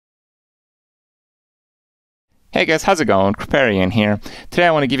Hey guys, how's it going? Kripparrian here. Today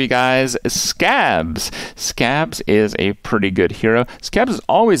I want to give you guys Scabbs. Scabbs is a pretty good hero. Scabbs has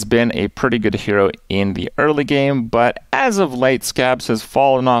always been a pretty good hero in the early game, but as of late, Scabbs has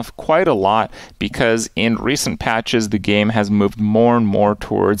fallen off quite a lot because in recent patches, the game has moved more and more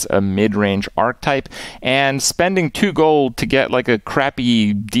towards a mid-range archetype, and spending 2 gold to get like a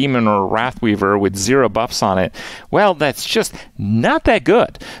crappy demon or Wrathweaver with 0 buffs on it, well, that's just not that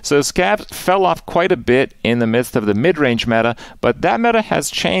good. So Scabbs fell off quite a bit in the midst of the mid-range meta, but that meta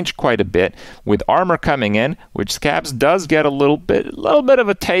has changed quite a bit with armor coming in, which Scabbs does get a little bit of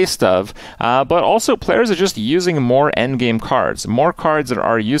a taste of, but also players are just using more endgame cards, more cards that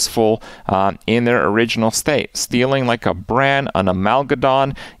are useful in their original state. Stealing like a Bran, an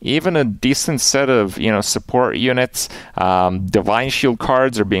Amalgadon, even a decent set of support units. Divine Shield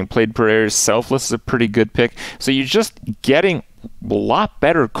cards are being played per area. Selfless is a pretty good pick. So you're just getting a lot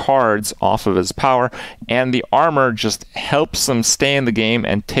better cards off of his power, and the armor just helps him stay in the game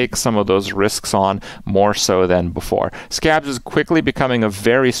and take some of those risks on more so than before. Scabbs is quickly becoming a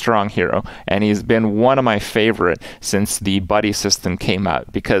very strong hero, and he's been one of my favorite since the buddy system came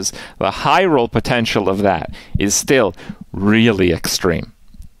out, because the high roll potential of that is still really extreme.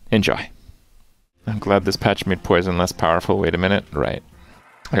 Enjoy. I'm glad this patch made poison less powerful. Wait a minute. Right.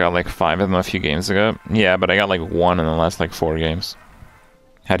 I got like 5 of them a few games ago. Yeah, but I got like 1 in the last like 4 games.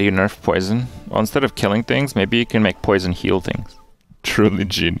 How do you nerf poison? Well, instead of killing things, maybe you can make poison heal things. Truly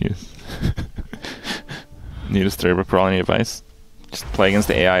genius. Need a storybook brawl, any advice? Just play against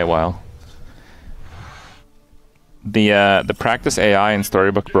the AI a while. The practice AI in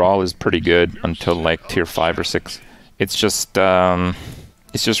storybook brawl is pretty good until like tier 5 or 6. It's just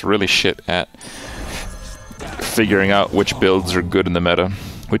really shit at figuring out which builds are good in the meta,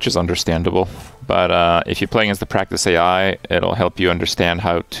 which is understandable. But if you play against the practice AI, it'll help you understand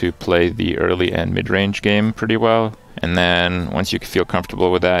how to play the early and mid-range game pretty well. And then once you feel comfortable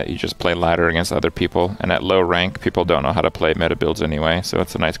with that, you just play ladder against other people. And at low rank, people don't know how to play meta builds anyway, so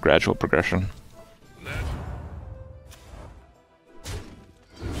it's a nice gradual progression.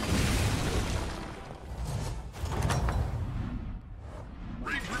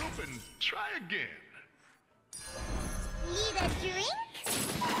 Regroup and try again. Need a drink?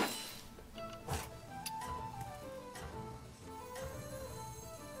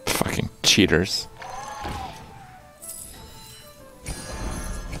 Fucking cheaters.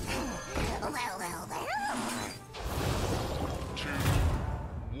 Well, well, well. 2,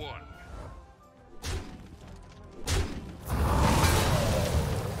 1.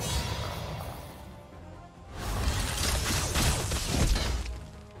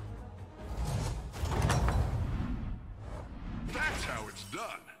 That's how it's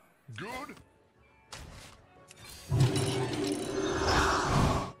done. Good.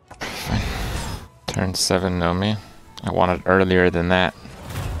 Turn 7, know me. I wanted earlier than that.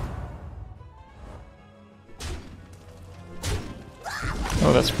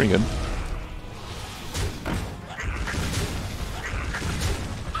 Oh, that's pretty good.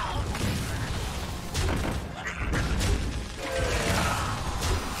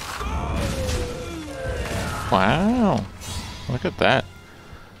 Wow. Look at that.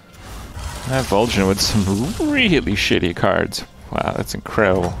 That Vulcan with some really shitty cards. Wow, that's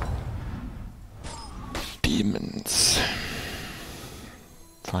incredible. Demons.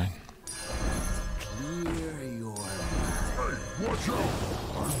 Fine. Hey, watch out!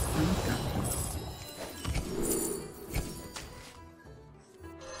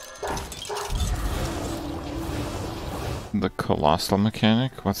 The colossal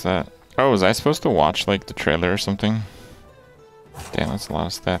mechanic? What's that? Oh, was I supposed to watch like the trailer or something? Damn, that's a lot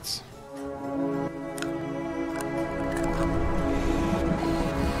of stats.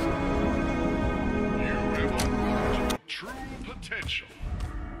 True potential.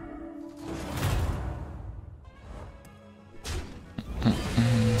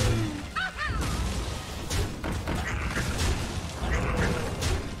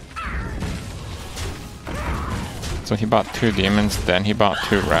 So he bought 2 demons, then he bought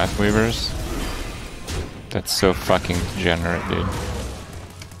 2 Wrathweavers. That's so fucking degenerate, dude.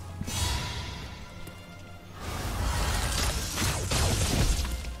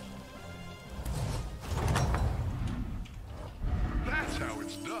 That's how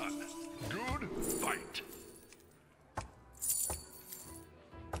it's done. Good fight.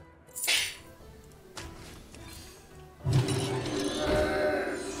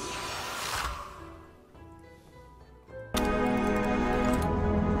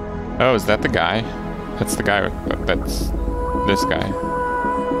 Oh, is that the guy? That's the guy. That's this guy.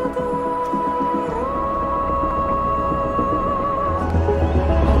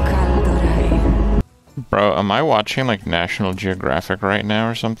 Bro, am I watching like National Geographic right now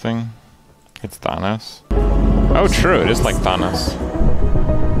or something? It's Thanos. Oh, true, it is like Thanos.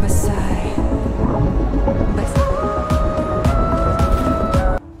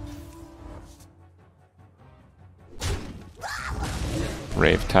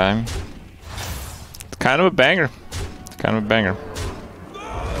 Rave time. It's kind of a banger. It's kind of a banger.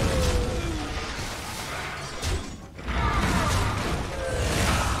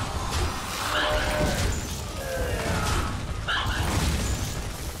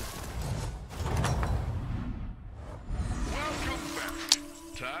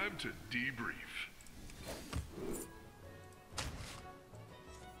 Time to debrief.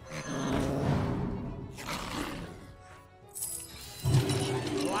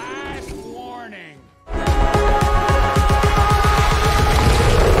 Last warning.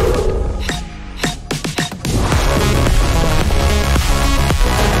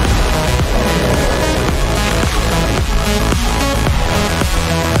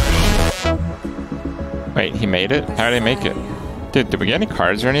 Wait, he made it? How did he make it? Did we get any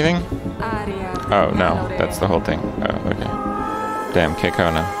cards or anything? Oh, no. That's the whole thing. Oh, okay. Damn,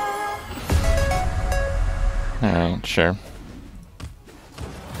 Kekona. Alright, sure.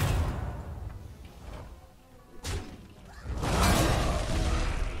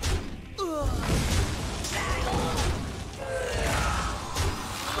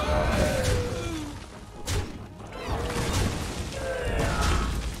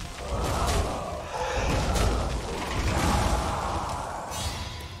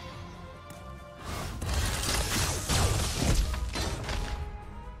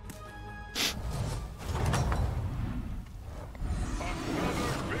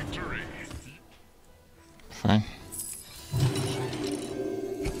 Fine.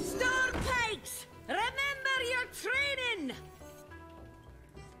 Stormpikes! Remember your training!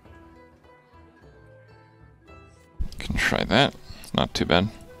 Can try that. It's not too bad.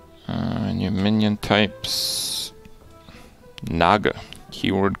 New minion types. Naga.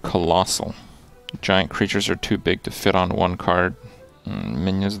 Keyword colossal. Giant creatures are too big to fit on one card.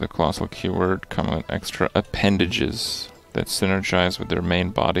 Minions of the colossal keyword come with extra appendages that synergize with their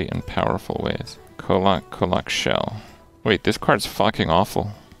main body in powerful ways. Kolak Shell. Wait, this card's fucking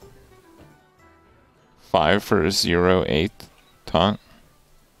awful. 5 for a 0/8 taunt.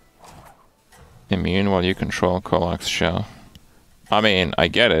 Immune while you control Kolak's Shell. I mean, I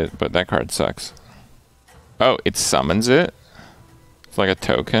get it, but that card sucks. Oh, it summons it? It's like a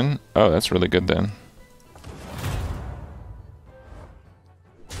token? Oh, that's really good then.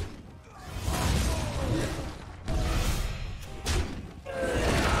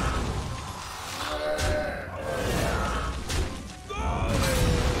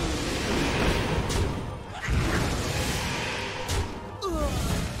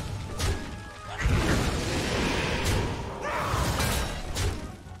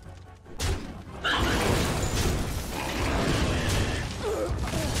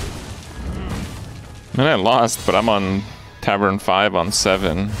 And I lost, but I'm on Tavern 5 on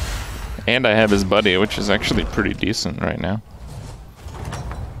 7. And I have his buddy, which is actually pretty decent right now.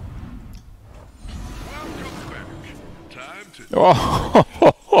 Oh,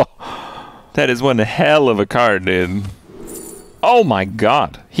 that is one hell of a card, dude. Oh my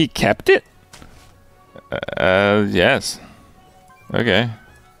god, he kept it? Yes. Okay.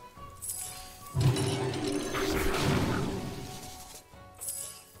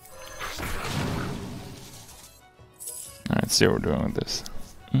 Alright, let's see what we're doing with this.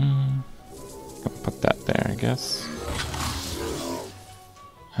 I'll put that there, I guess.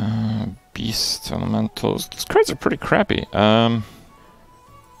 Beast elementals. These cards are pretty crappy. I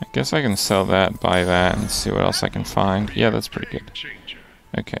guess I can sell that, buy that, and see what else I can find. Yeah, that's pretty good.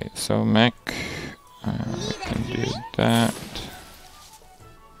 Okay, so mech. We can do that.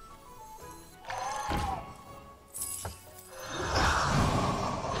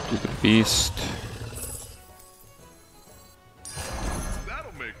 Do the beast.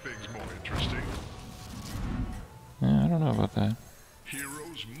 That'll make things more interesting. Yeah, I don't know about that.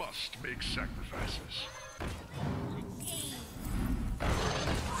 Heroes must make sacrifices.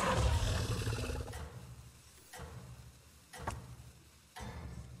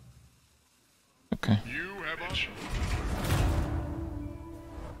 Okay. You have a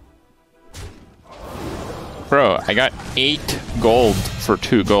Bro, I got 8 gold for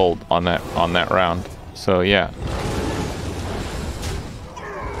 2 gold on that round. So yeah.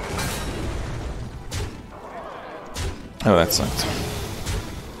 Oh, that sucked.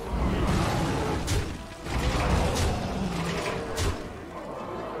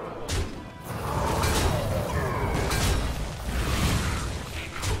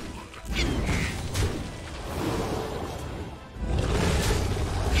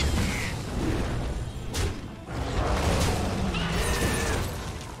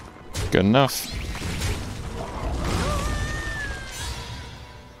 Good enough.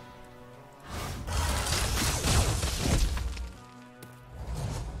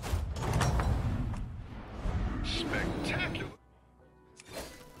 Spectacular.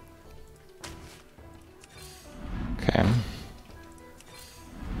 Okay.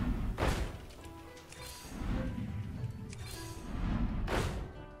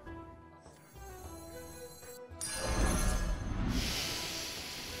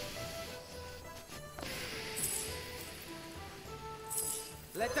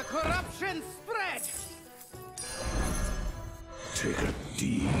 Let the corruption spread! Take a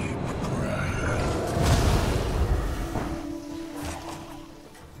deep breath.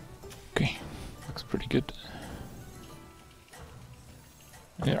 Okay. Looks pretty good.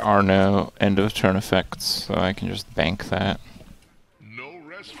 There are no end of turn effects, so I can just bank that. No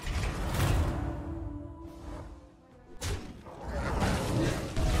rest.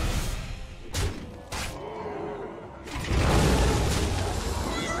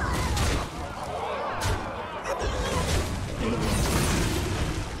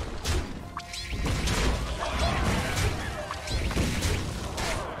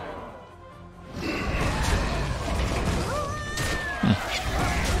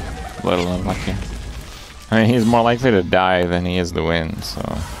 A little unlucky. I mean, he's more likely to die than he is to win, so...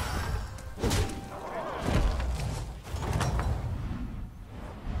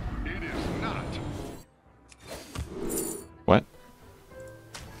 It is not. What?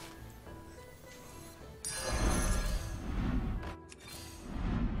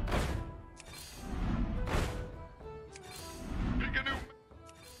 Pick a new.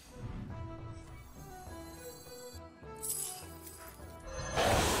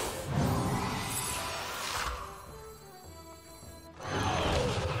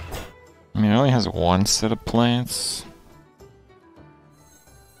 I mean, it only has one set of plants.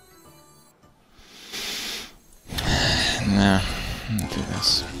 Nah, I'm gonna do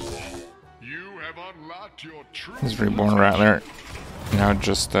this. You have unlocked your true. This Reborn Rattler, now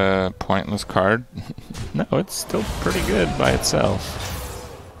just a pointless card. No, it's still pretty good by itself.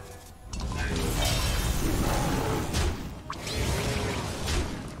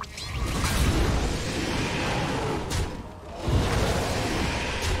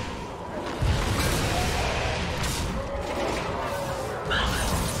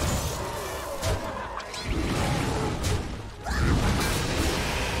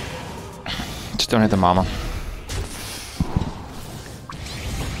 Just don't hit the mama.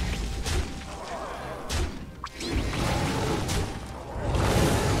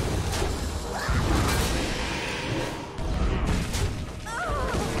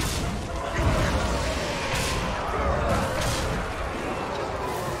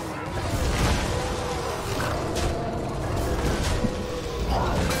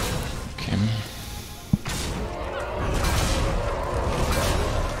 Okay.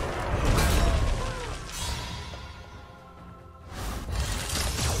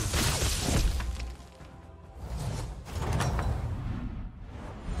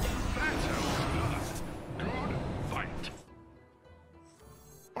 That's how it's done. Good fight.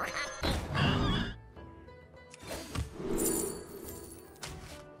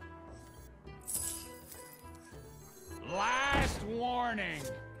 Last warning!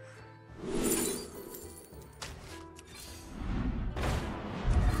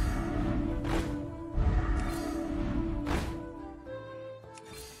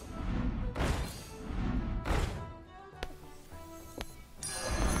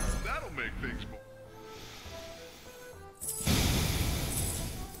 That'll make things more.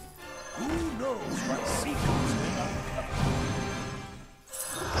 Who knows what secrets they uncover?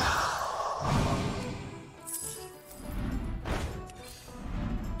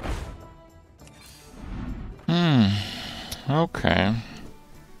 Okay.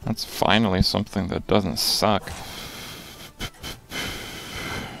 That's finally something that doesn't suck.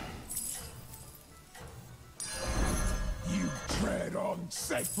 You tread on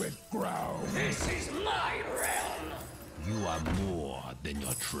sacred ground. This is my realm! You are more than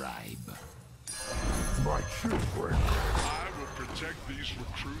your tribe. My children. I will protect these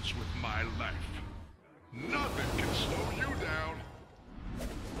recruits with my life. Nothing can slow you down.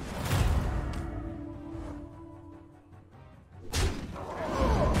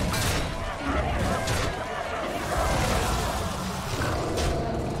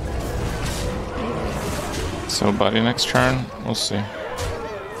 So, buddy, next turn, we'll see.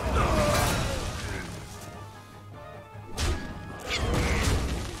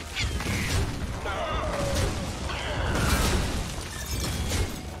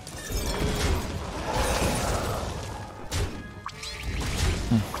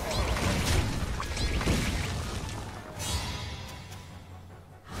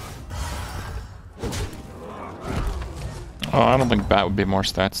 Oh, I don't think Bat would be more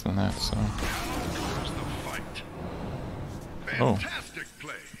stats than that, so. Here's the fight. Oh. Fantastic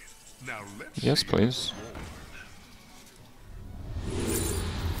play. Now let's Yes, see please.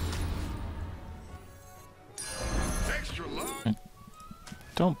 extra long.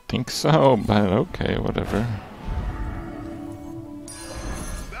 Don't think so, but okay, whatever.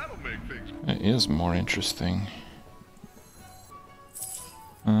 That'll make things. It is more interesting.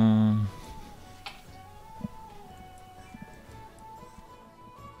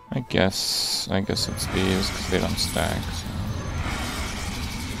 I guess it's these because they don't stack. So.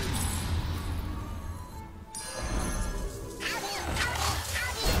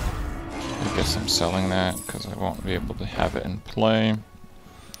 I guess I'm selling that because I won't be able to have it in play.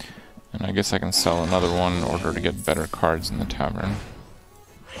 And I guess I can sell another one in order to get better cards in the tavern.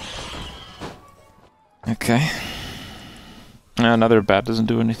 Okay. Another bat doesn't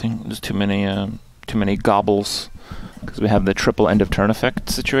do anything. There's too many gobbles because we have the triple end of turn effect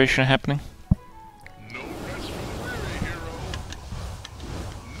situation happening. No rest for the weary, hero.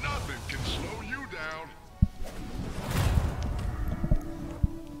 Nothing can slow you down.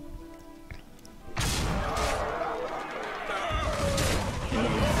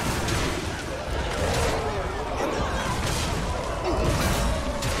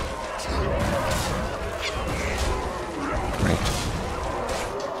 Right.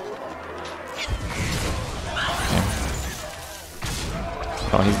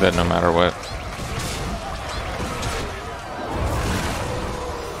 Oh, he's dead no matter what.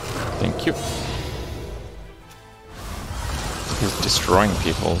 Thank you. He's destroying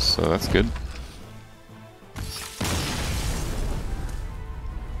people, so that's good.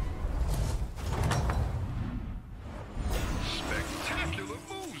 Spectacular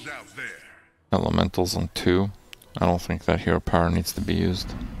moves out there. Elementals on 2. I don't think that hero power needs to be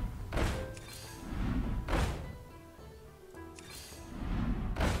used.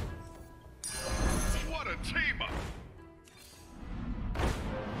 What a team up.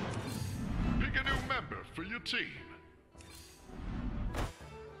 Pick a new member for your team.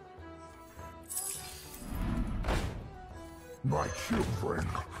 My children,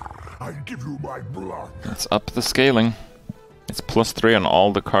 I give you my blood. Let's up the scaling. It's +3 on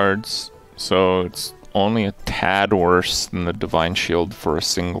all the cards, so it's only a tad worse than the Divine Shield for a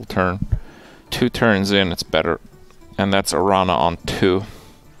single turn. 2 turns in, it's better. And that's Arana on 2.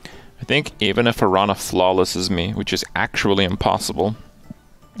 I think even if Arana flawlesses me, which is actually impossible,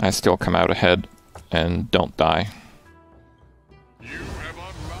 I still come out ahead and don't die. You have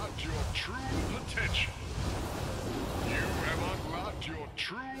unlocked your true potential. You have unlocked your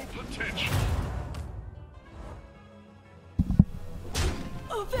true potential.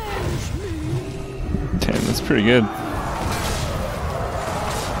 10, that's pretty good.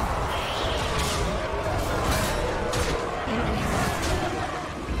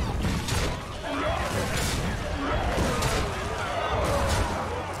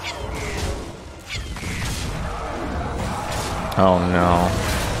 Oh no.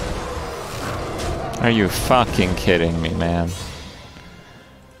 Are you fucking kidding me, man?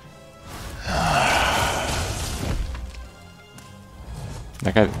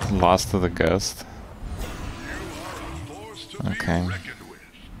 That guy lost to the ghost. Force to Okay. be reckoned with.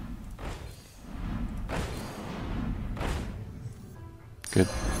 Good.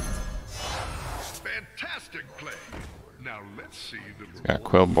 Fantastic play. Now let's see the Got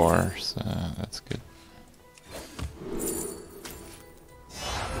Quillbore, so that's good.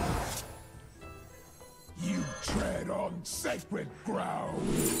 You tread on sacred ground.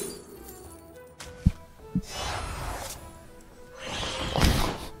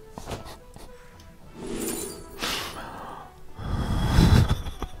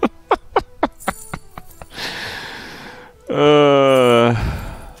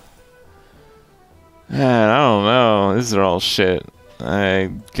 Man, I don't know. These are all shit.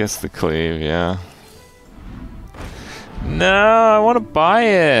 I guess the cleave, yeah. No, I want to buy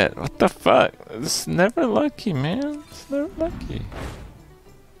it. What the fuck? It's never lucky, man. It's never lucky.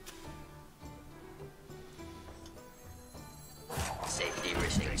 Safety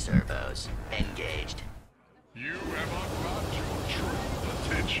receiving servos engaged. You have unlocked your true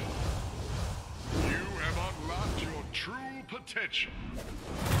potential. You have unlocked your true potential.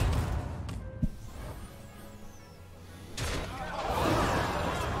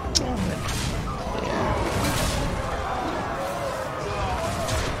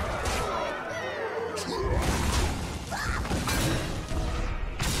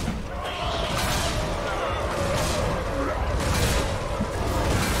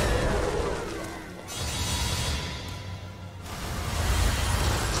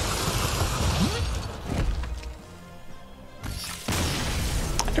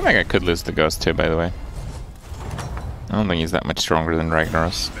 feel like I could lose the Ghost too, by the way. I don't think he's that much stronger than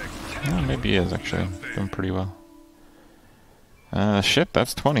Ragnaros. Oh, maybe he is, actually. Doing pretty well. Shit,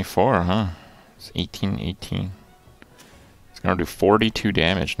 that's 24, huh? It's 18, 18. It's gonna do 42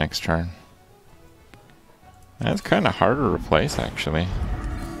 damage next turn. That's kind of hard to replace, actually.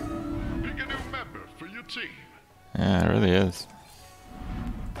 Pick a new member for your team. Yeah, it really is.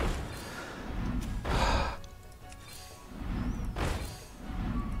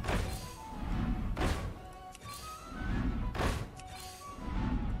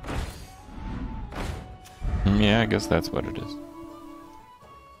 Yeah, I guess that's what it is.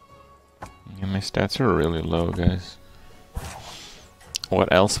 Yeah, my stats are really low, guys.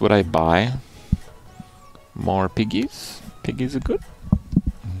 What else would I buy? More piggies? Piggies are good.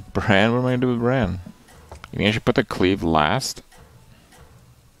 Bran, what am I gonna do with Bran? You think I should put the cleave last?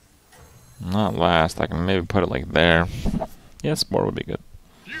 Not last, I can maybe put it like there. Yeah, Spore would be good.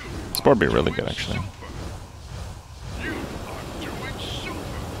 Spore would be really good, actually. You are doing super.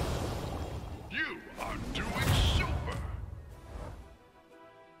 You are doing super.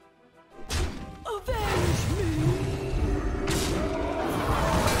 Avenge me!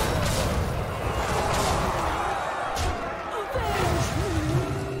 Avenge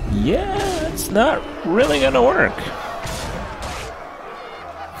me! Yeah, it's not really gonna work.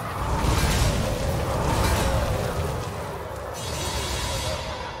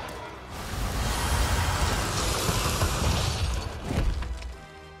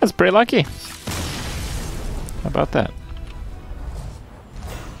 That's pretty lucky. How about that?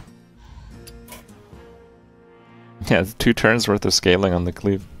 Yeah, it's 2 turns worth of scaling on the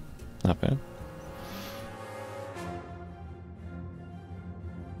cleave. Not bad.